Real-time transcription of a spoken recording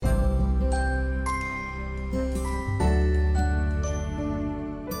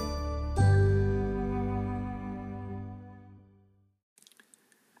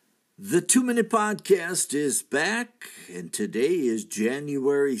The 2-Minute Podcast is back, and today is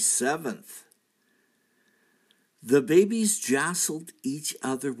January 7th. The babies jostled each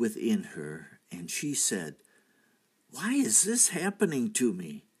other within her, and she said, "Why is this happening to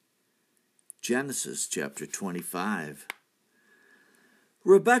me?" Genesis chapter 25.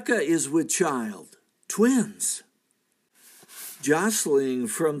 Rebekah is with child, twins. Jostling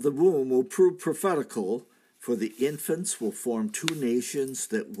from the womb will prove prophetical, for the infants will form two nations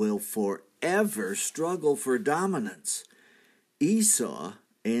that will forever struggle for dominance. Esau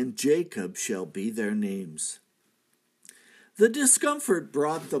and Jacob shall be their names. The discomfort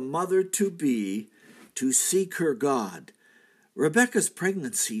brought the mother-to-be to seek her God. Rebekah's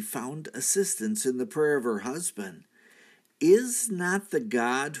pregnancy found assistance in the prayer of her husband. Is not the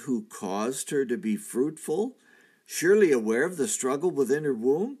God who caused her to be fruitful surely aware of the struggle within her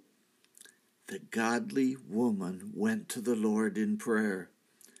womb? The godly woman went to the Lord in prayer.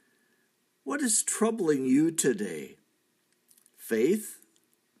 What is troubling you today? Faith?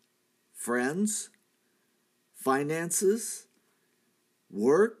 Friends? Finances?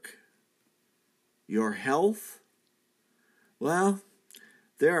 Work? Your health? Well,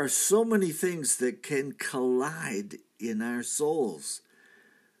 there are so many things that can collide in our souls.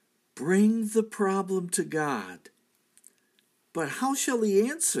 Bring the problem to God. But how shall He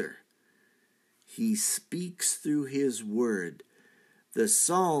answer? He speaks through His Word. The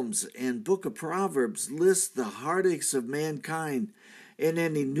Psalms and Book of Proverbs list the heartaches of mankind, and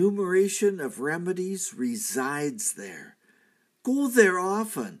an enumeration of remedies resides there. Go there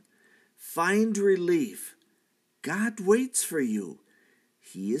often. Find relief. God waits for you.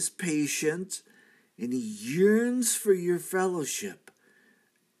 He is patient, and He yearns for your fellowship.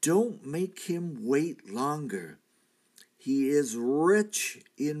 Don't make Him wait longer. He is rich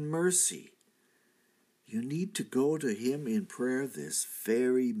in mercy. You need to go to Him in prayer this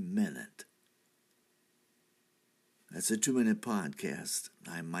very minute. That's a 2-Minute Podcast.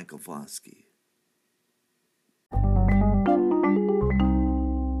 I'm Michael Foskey.